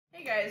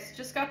Hey guys,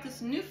 just got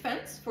this new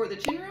fence for the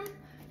chin room,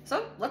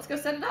 so let's go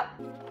set it up.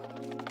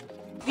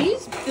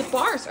 The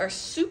bars are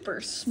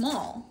super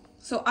small,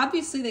 so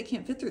obviously they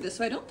can't fit through this,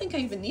 so I don't think I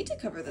even need to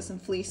cover this in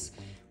fleece,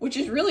 which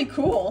is really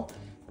cool.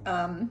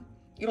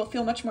 It'll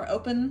feel much more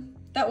open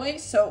that way,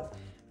 so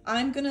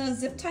I'm gonna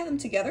zip tie them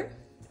together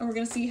and we're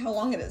gonna see how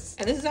long it is.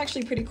 And this is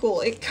actually pretty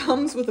cool. It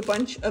comes with a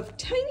bunch of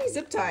tiny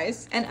zip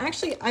ties, and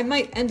actually I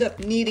might end up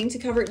needing to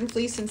cover it in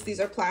fleece since these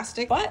are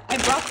plastic, but I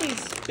brought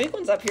these big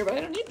ones up here, but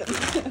I don't need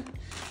them.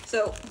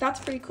 So that's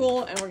pretty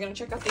cool, and we're gonna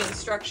check out the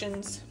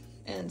instructions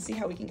and see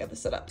how we can get this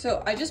set up.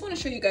 So I just wanna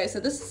show you guys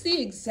that this is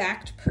the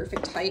exact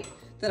perfect height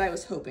that I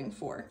was hoping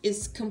for.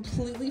 It's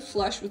completely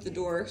flush with the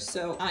door,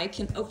 so I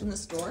can open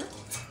this door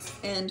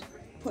and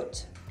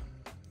put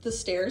the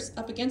stairs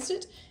up against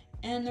it,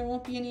 and there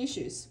won't be any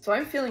issues. So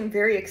I'm feeling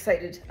very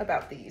excited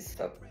about these,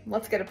 so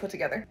let's get it put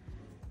together.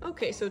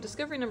 Okay, so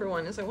discovery number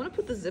one is I want to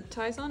put the zip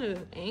ties on at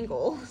an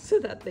angle so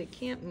that they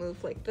can't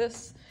move like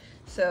this.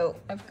 So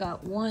I've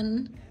got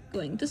one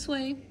going this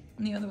way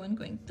and the other one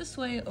going this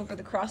way over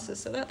the crosses,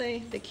 so that they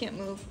can't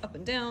move up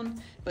and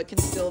down, but can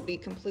still be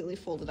completely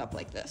folded up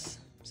like this.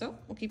 So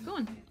we'll keep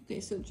going. Okay,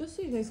 so just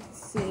so you guys can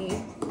see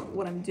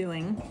what I'm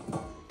doing,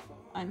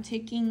 I'm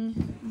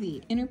taking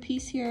the inner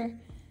piece here,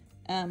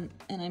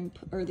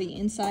 or the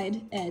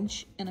inside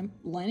edge, and I'm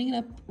lining it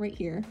up right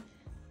here.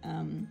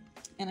 And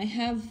I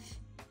have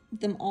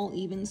them all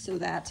even so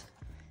that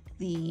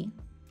the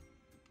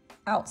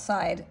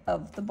outside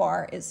of the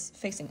bar is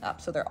facing up.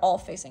 So they're all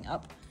facing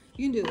up.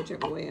 You can do it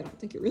whichever way, I don't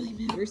think it really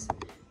matters.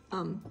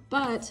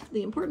 But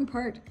the important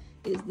part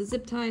is the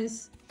zip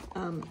ties,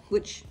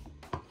 which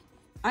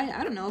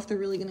I don't know if they're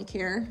really gonna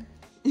care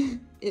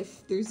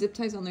if there's zip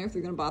ties on there, if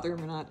they're gonna bother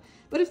them or not.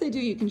 But if they do,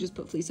 you can just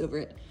put fleece over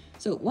it.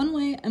 So one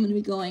way I'm gonna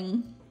be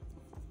going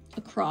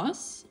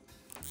across,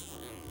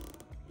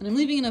 and I'm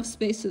leaving enough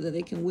space so that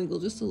they can wiggle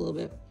just a little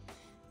bit.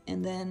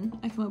 And then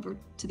I come over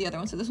to the other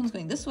one. So this one's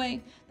going this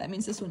way. That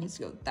means this one needs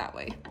to go that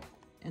way.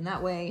 And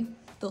that way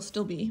they'll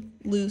still be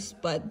loose,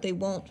 but they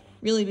won't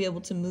really be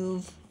able to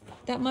move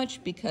that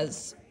much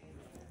because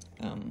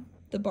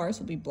the bars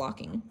will be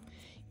blocking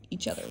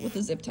each other with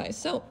the zip ties.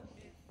 So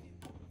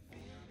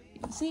you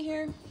can see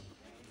here,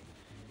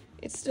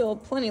 it's still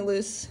plenty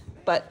loose,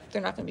 but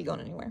they're not gonna be going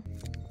anywhere.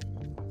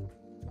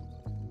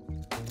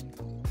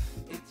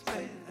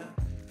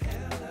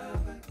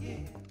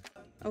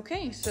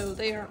 Okay, so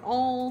they are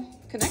all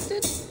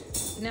connected.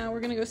 Now we're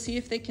gonna go see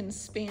if they can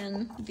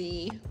span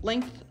the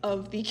length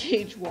of the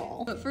cage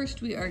wall. But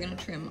first we are gonna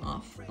trim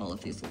off all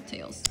of these little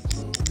tails.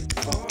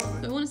 So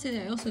I wanna say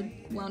that I also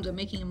wound up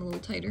making them a little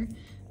tighter.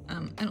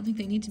 I don't think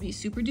they need to be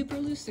super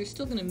duper loose. They're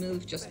still gonna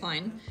move just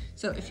fine.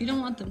 So if you don't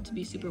want them to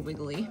be super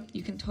wiggly,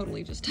 you can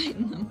totally just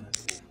tighten them.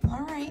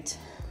 All right,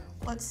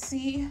 let's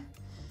see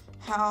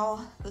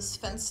how this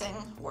fencing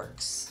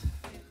works.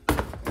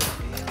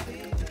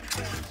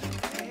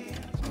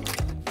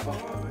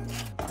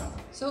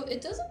 So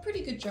it does a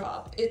pretty good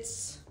job.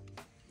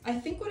 I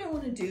think what I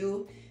want to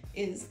do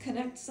is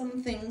connect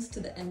some things to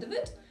the end of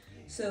it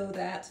so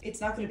that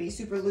it's not going to be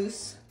super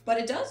loose, but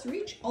it does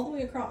reach all the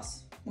way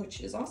across,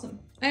 which is awesome.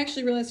 I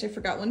actually realized I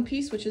forgot one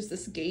piece, which is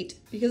this gate,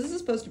 because this is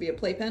supposed to be a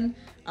playpen.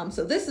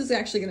 So this is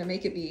actually going to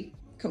make it be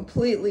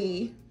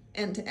completely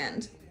end to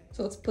end.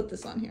 So let's put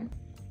this on here.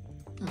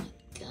 Oh my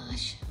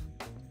gosh.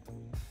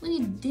 What are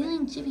you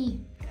doing, Chippy?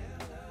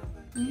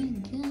 Oh my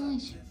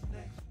gosh.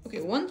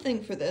 Okay, one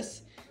thing for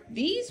this,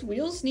 these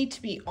wheels need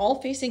to be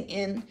all facing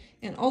in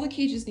and all the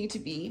cages need to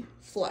be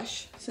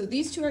flush. So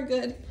these two are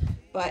good,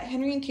 but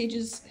Henry and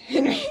Chip's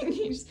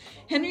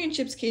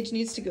cage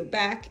needs to go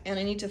back, and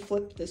I need to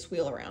flip this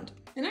wheel around.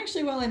 And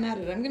actually, while I'm at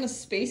it, I'm gonna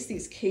space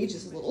these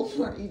cages a little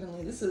more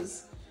evenly. This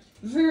is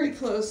very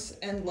close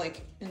and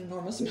like an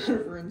enormous amount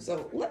of room,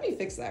 so let me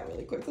fix that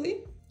really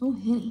quickly. Oh,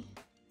 Henny.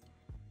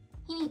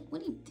 Henny,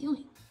 what are you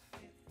doing?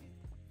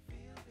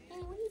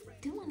 Henny, what are you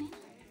doing, Henny?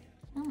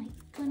 Oh my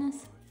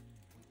goodness.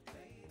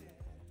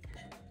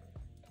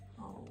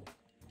 Oh.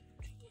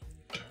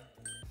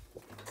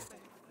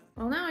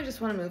 Well, now I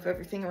just want to move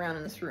everything around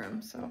in this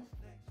room, so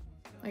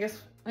I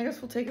guess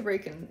we'll take a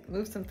break and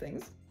move some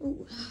things.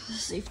 Ooh,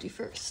 safety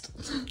first.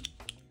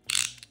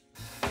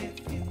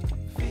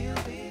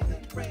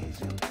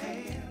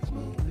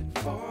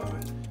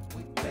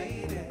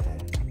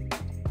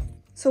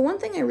 So one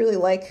thing I really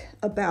like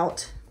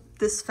about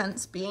this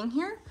fence being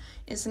here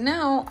is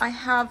now I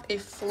have a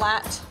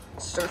flat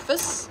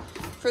surface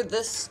for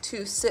this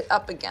to sit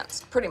up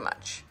against, pretty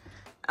much.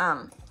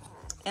 And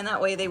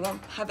that way they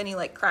won't have any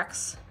like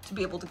cracks to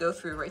be able to go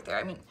through right there.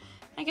 I mean,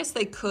 I guess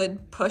they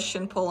could push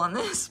and pull on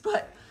this,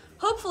 but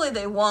hopefully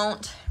they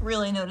won't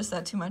really notice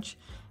that too much.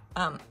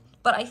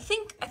 But I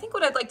think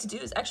what I'd like to do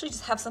is actually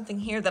just have something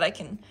here that I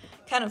can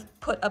kind of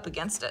put up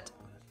against it.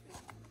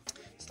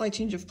 Slight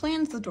change of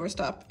plans, the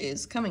doorstop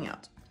is coming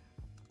out.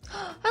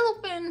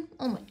 Hello, Ben.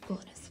 Oh my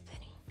goodness,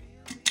 Benny.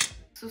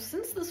 So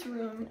since this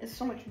room is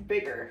so much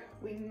bigger,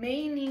 we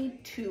may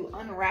need to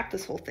unwrap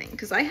this whole thing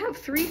because I have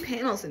 3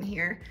 panels in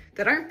here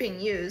that aren't being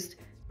used,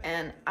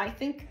 and I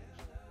think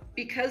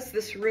because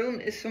this room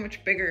is so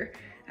much bigger,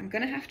 I'm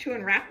gonna have to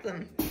unwrap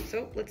them.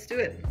 So let's do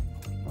it.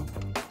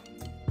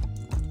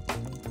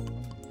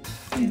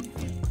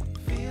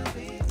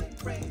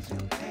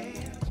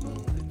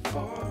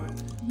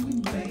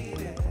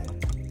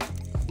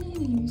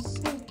 You're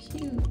so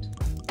cute.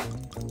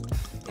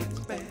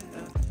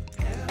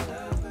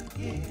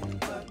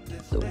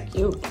 So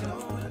cute.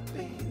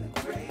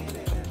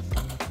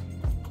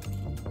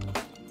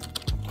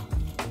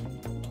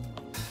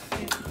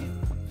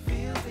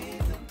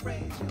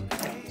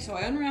 So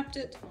I unwrapped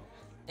it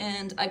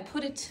and I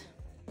put it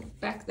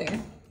back there.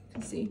 You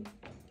can see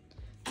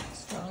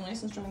strong,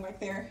 nice and strong back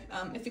there.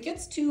 If it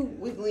gets too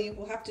wiggly,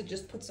 we'll have to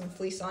just put some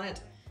fleece on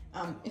it.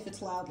 If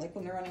it's loud, like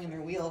when they're running in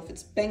their wheel, if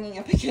it's banging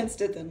up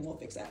against it, then we'll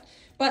fix that.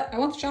 But I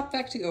want the shop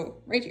vac to go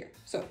right here.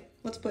 So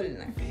let's put it in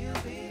there.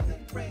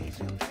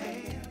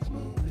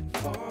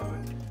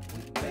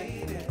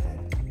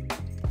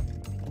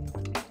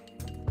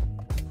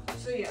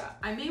 So yeah,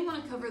 I may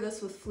want to cover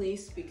this with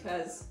fleece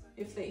because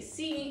if they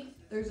see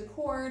there's a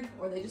cord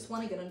or they just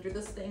want to get under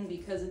this thing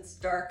because it's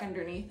dark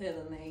underneath it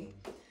and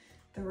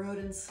the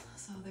rodents,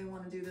 so they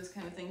want to do those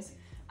kind of things.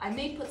 I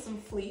may put some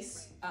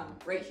fleece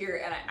right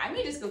here, and I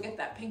may just go get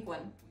that pink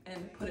one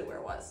and put it where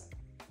it was.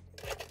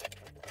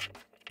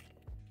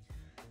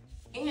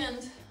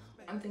 And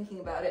I'm thinking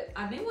about it,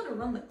 I may want to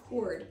run the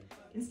cord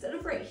instead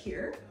of right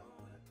here.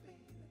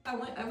 I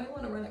might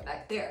want to run it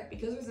back there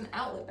because there's an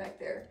outlet back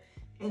there.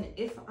 And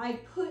if I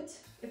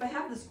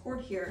have this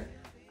cord here,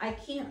 I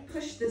can't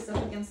push this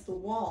up against the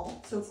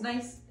wall, so it's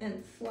nice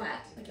and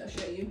flat. Like I'll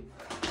show you.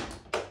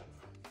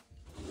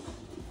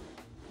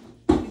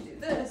 You do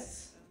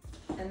this,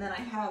 and then I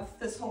have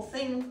this whole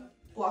thing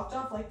blocked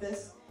off like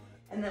this,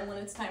 and then when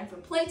it's time for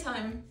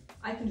playtime,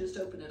 I can just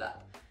open it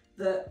up.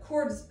 The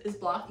cord is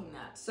blocking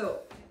that,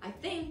 so I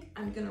think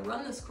I'm gonna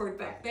run this cord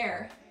back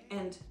there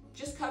and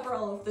just cover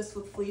all of this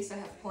with fleece. I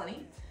have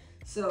plenty,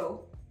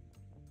 so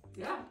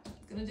yeah,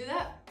 I'm gonna do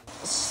that.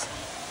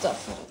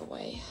 Stuff out of the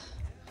way.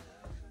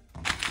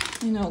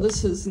 You know,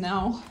 this has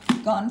now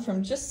gone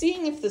from just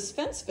seeing if this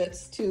fence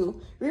fits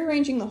to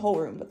rearranging the whole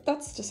room, but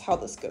that's just how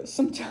this goes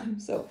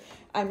sometimes. So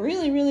I'm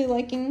really, really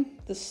liking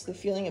the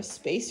feeling of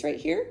space right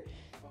here.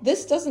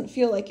 This doesn't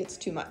feel like it's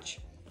too much.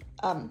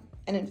 And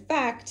in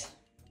fact,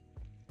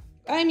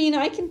 I mean,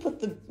 I can put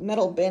the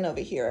metal bin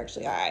over here.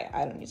 Actually,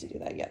 I don't need to do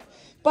that yet,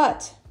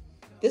 but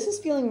this is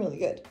feeling really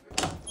good.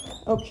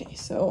 Okay,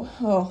 so,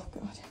 oh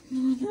God,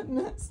 that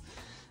mess.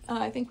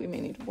 I think we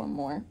may need one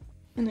more.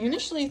 And I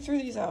initially threw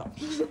these out,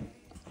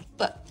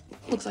 but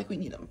looks like we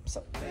need them,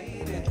 so.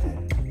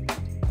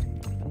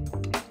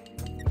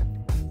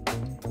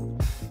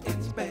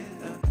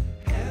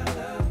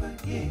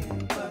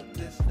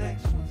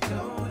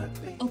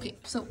 Okay,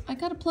 so I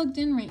got it plugged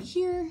in right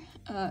here.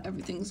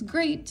 Everything's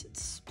great,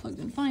 it's plugged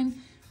in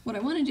fine. What I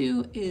wanna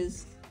do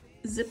is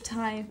zip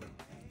tie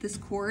this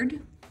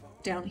cord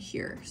down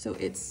here, so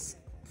it's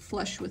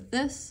flush with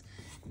this,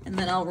 and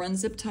then I'll run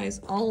zip ties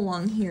all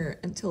along here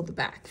until the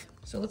back.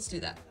 So let's do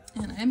that.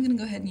 And I'm gonna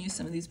go ahead and use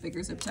some of these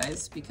bigger zip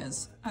ties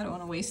because I don't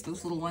wanna waste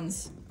those little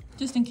ones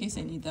just in case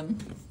I need them.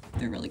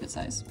 They're really good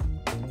size.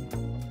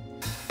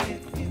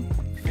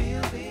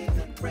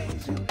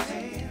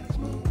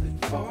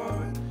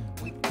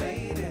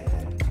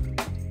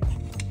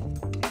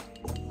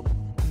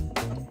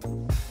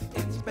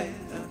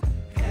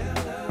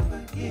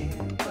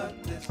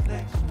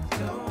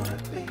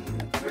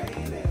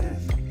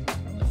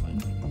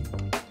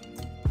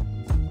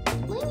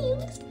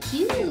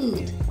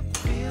 Cute.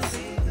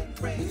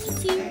 Let me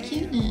see your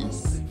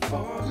cuteness.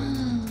 Oh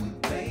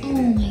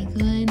my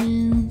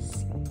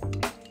goodness.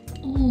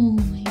 Oh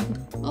my god.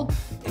 Oh,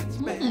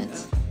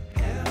 what?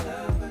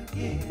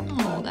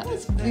 Oh, that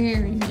was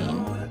very mean.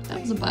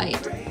 That was a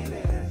bite.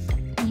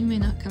 You may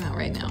not come out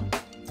right now.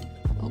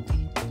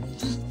 Okay.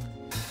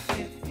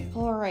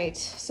 All right,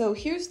 so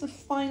here's the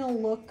final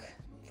look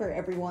for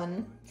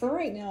everyone, for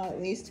right now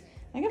at least.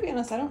 I gotta be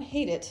honest, I don't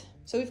hate it.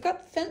 So we've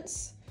got the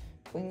fence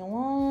going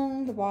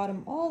along the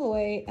bottom all the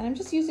way, and I'm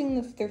just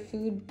using their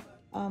food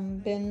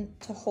bin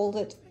to hold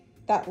it,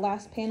 that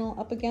last panel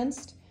up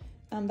against.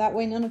 That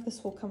way none of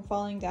this will come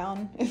falling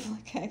down if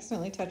like I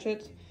accidentally touch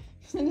it.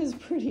 It is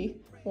pretty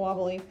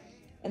wobbly.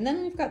 And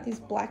then we've got these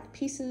black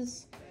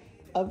pieces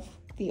of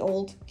the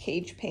old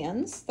cage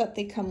pans that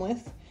they come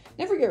with.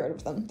 Never get rid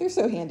of them. They're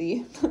so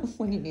handy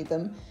when you need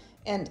them.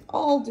 And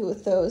all I'll do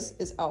with those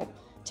is I'll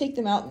take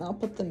them out and I'll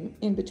put them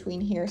in between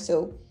here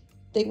so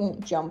they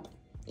won't jump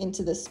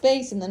into this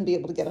space and then be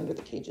able to get under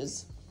the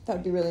cages. That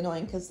would be really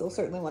annoying because they'll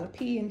certainly want to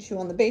pee and chew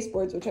on the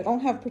baseboards, which I don't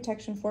have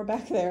protection for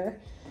back there.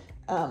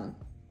 And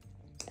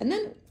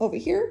then over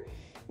here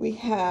we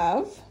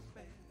have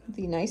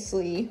the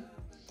nicely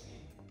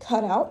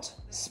cut out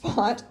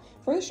spot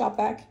for the shop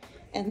vac,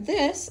 and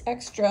these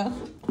extra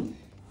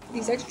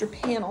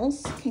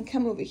panels can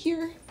come over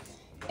here,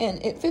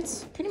 and it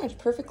fits pretty much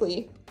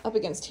perfectly up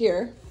against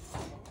here.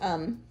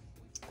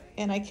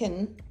 And I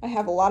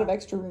have a lot of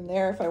extra room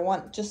there if I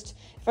want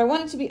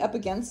it to be up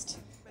against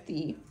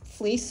the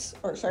fleece,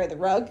 or sorry, the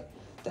rug,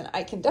 then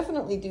I can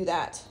definitely do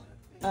that.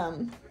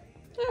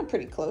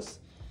 Pretty close.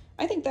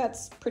 I think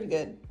that's pretty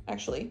good,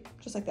 actually,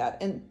 just like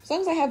that. And as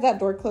long as I have that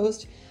door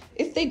closed,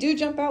 if they do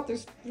jump out,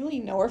 there's really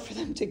nowhere for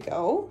them to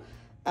go.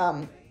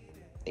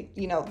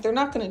 You know, they're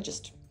not gonna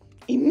just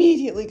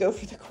immediately go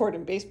for the cord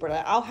and baseboard.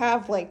 I'll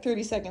have like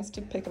 30 seconds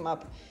to pick them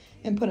up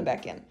and put them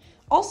back in.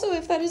 Also,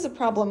 if that is a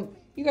problem,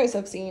 you guys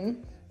have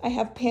seen, I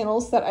have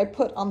panels that I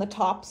put on the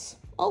tops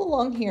all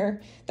along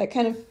here that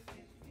kind of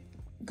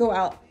go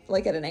out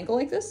like at an angle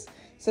like this.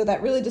 So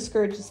that really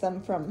discourages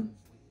them from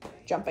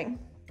jumping.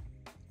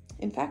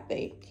 In fact,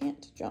 they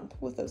can't jump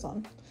with those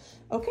on.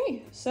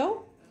 Okay,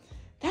 so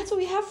that's what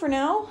we have for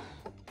now.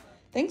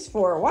 Thanks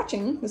for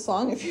watching this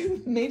long, if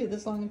you made it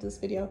this long into this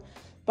video.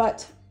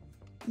 But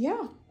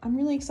yeah, I'm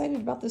really excited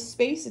about this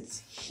space. It's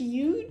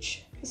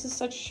huge. This is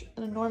such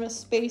an enormous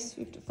space.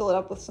 We have to fill it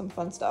up with some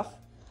fun stuff.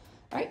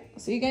 All right, I'll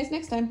see you guys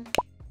next time.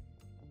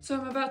 So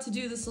I'm about to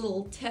do this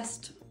little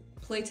test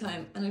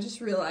playtime, and I just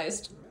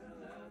realized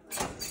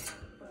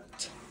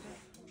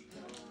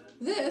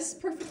this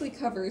perfectly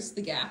covers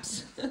the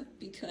gaps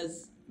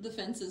because the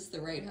fence is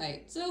the right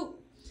height. So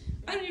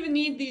I don't even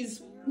need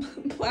these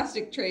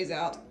plastic trays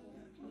out.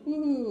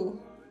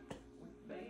 Ooh.